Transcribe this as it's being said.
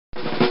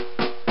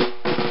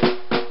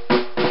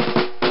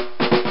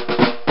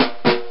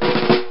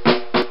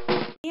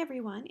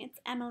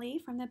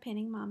Emily from The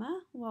Pinning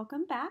Mama.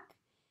 Welcome back.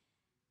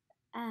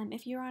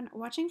 If you're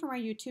watching from our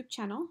YouTube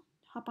channel,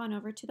 hop on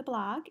over to the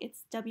blog.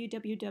 It's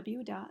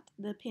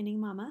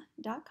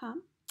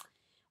www.thepinningmama.com.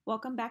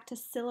 Welcome back to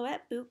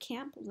Silhouette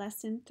Bootcamp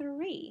Lesson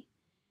 3.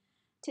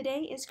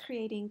 Today is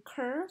creating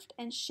curved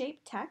and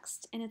shaped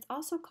text, and it's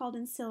also called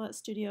in Silhouette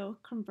Studio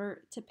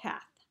Convert to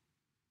Path.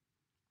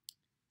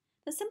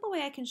 The simple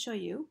way I can show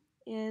you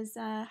is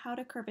how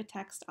to curve a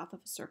text off of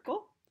a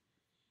circle.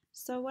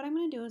 So what I'm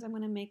going to do is I'm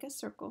going to make a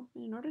circle.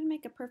 And in order to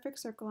make a perfect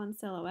circle on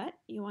Silhouette,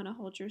 you want to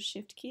hold your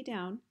Shift key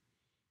down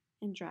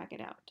and drag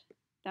it out.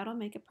 That'll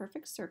make a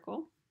perfect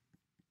circle.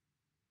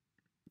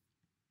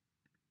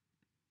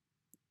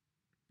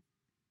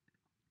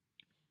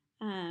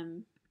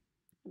 I'll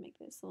make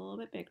this a little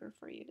bit bigger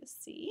for you to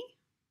see.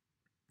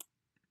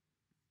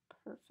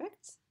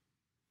 Perfect.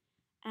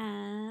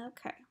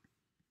 Okay.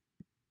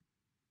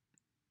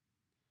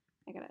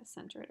 I gotta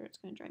center it or it's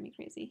going to drive me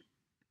crazy.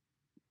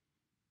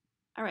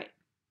 All right,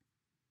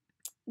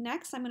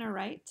 next I'm going to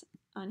write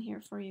on here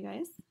for you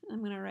guys. I'm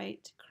going to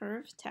write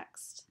curved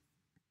text.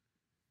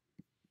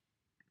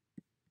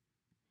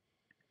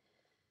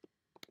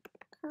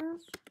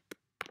 Curved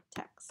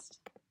text.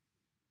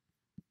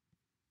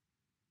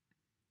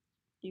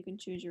 You can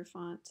choose your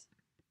font.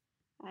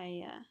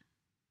 I'm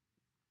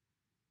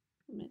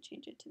going to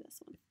change it to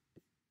this one.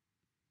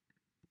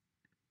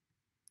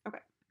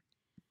 Okay,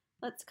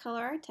 let's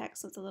color our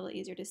text so it's a little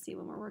easier to see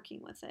when we're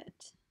working with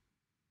it.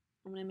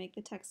 I'm going to make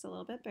the text a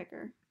little bit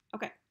bigger.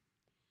 Okay.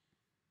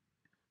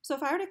 So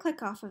if I were to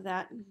click off of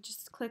that,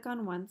 just click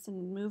on once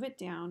and move it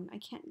down, I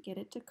can't get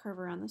it to curve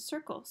around the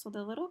circle. So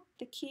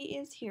the key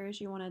is here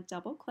is you want to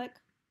double click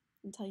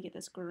until you get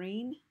this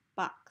green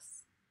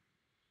box.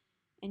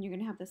 And you're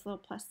going to have this little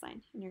plus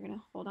sign. And you're going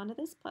to hold on to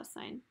this plus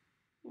sign.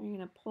 And you're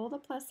going to pull the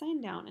plus sign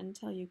down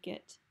until you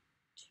get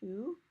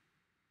to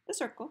the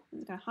circle.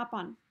 And it's going to hop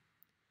on.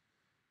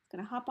 It's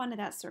going to hop onto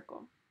that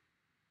circle.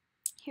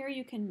 Here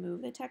you can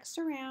move the text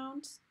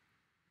around.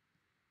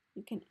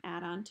 You can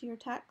add on to your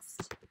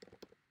text.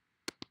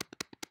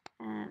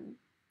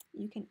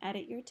 You can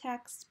edit your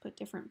text, put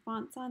different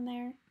fonts on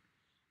there,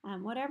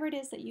 whatever it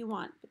is that you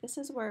want. But this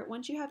is where,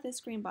 once you have this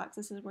green box,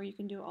 this is where you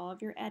can do all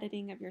of your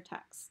editing of your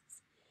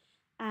texts.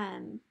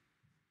 You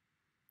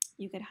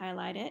could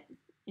highlight it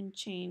and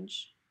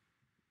change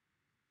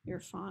your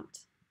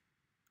font.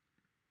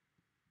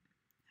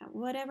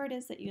 Whatever it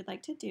is that you'd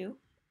like to do.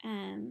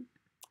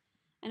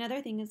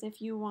 Another thing is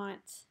if you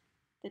want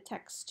the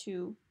text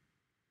to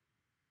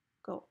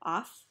go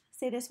off,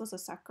 say this was a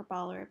soccer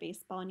ball or a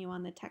baseball and you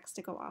want the text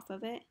to go off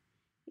of it,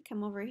 you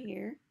come over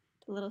here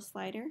to the little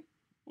slider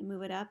and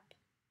move it up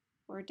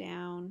or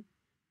down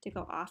to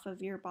go off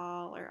of your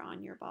ball or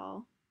on your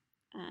ball,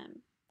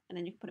 and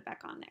then you can put it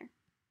back on there.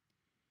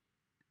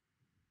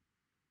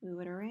 Move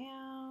it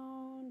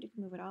around, you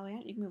can move it all the way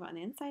out, you can move it on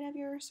the inside of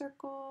your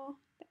circle,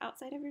 the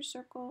outside of your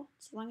circle,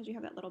 so long as you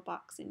have that little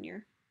box on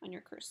your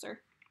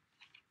cursor.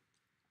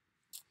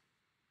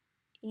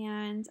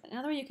 And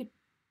another way you could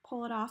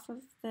pull it off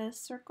of the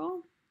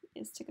circle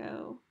is to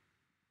go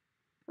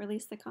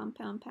release the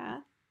compound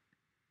path.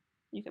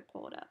 You could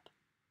pull it up.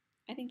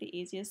 I think the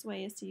easiest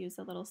way is to use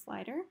the little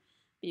slider,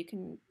 but you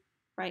can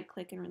right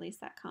click and release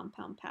that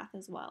compound path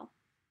as well.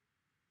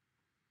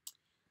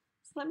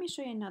 So let me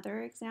show you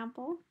another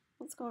example.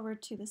 Let's go over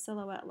to the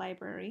Silhouette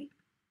library.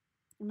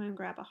 I'm going to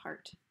grab a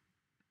heart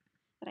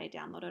that I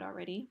downloaded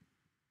already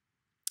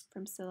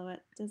from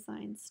Silhouette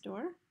Design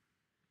Store.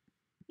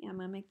 Yeah, I'm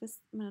gonna make this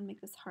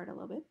heart a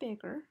little bit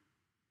bigger.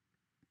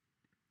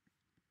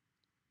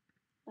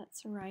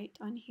 Let's write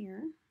on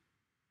here.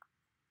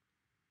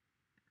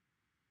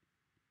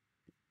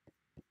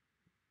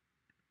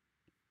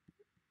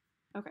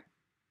 Okay,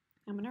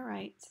 I'm gonna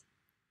write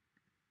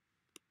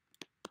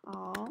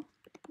all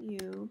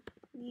you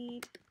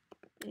need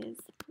is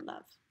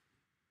love.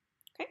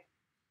 Okay.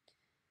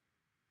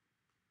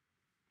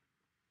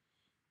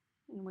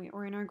 And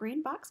we're in our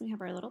green box and we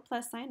have our little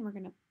plus sign. We're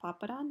gonna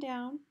pop it on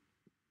down.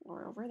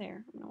 Or over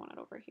there. I'm going to want it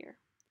over here.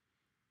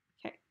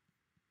 Okay.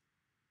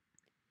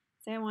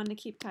 Say I wanted to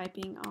keep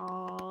typing.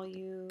 All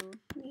you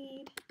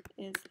need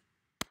is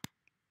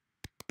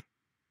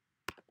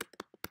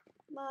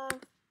love.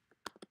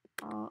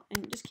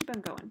 And just keep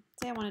on going.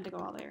 Say I wanted to go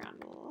all the way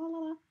around. La, la,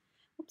 la.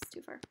 Oops,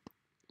 too far.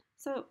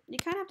 So you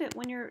kind of have to,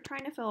 when you're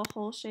trying to fill a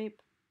whole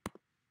shape,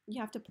 you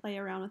have to play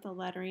around with the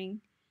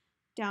lettering.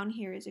 Down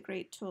here is a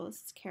great tool. This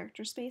is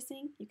character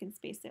spacing. You can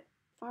space it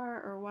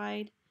far or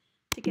wide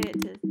to get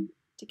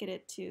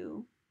it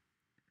to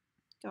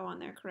go on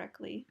there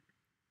correctly.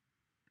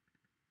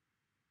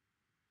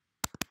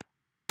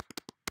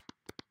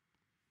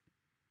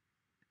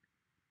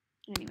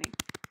 Anyway,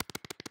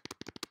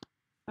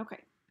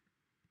 okay.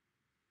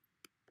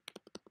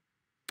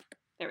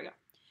 There we go.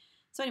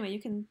 So anyway,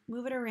 you can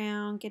move it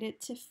around, get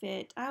it to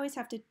fit. I always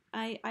have to,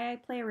 I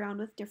play around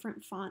with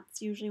different fonts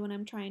usually when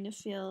I'm trying to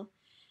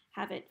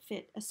have it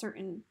fit a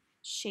certain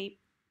shape,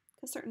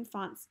 because certain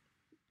fonts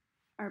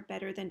are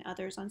better than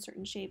others on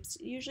certain shapes.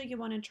 Usually you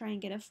want to try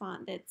and get a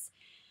font that's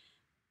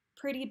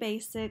pretty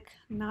basic,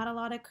 not a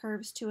lot of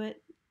curves to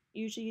it.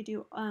 Usually you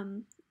do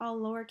all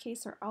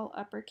lowercase or all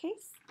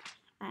uppercase.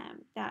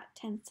 That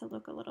tends to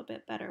look a little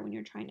bit better when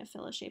you're trying to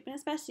fill a shape, and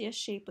especially a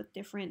shape with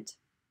different,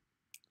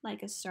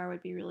 like a star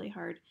would be really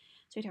hard.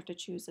 So you'd have to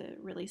choose a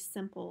really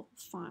simple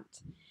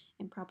font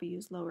and probably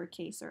use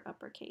lowercase or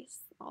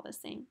uppercase, all the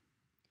same.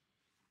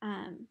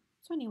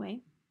 So anyway,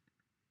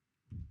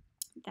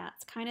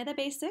 that's kind of the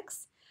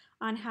basics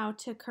on how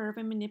to curve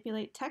and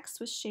manipulate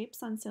text with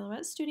shapes on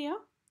Silhouette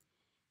Studio.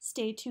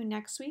 Stay tuned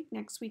next week.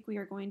 Next week we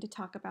are going to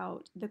talk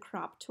about the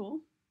crop tool.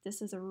 This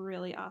is a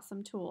really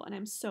awesome tool, and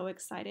I'm so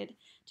excited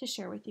to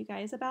share with you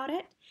guys about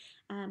it.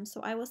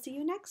 So I will see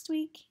you next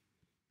week.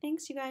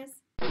 Thanks, you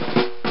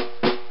guys.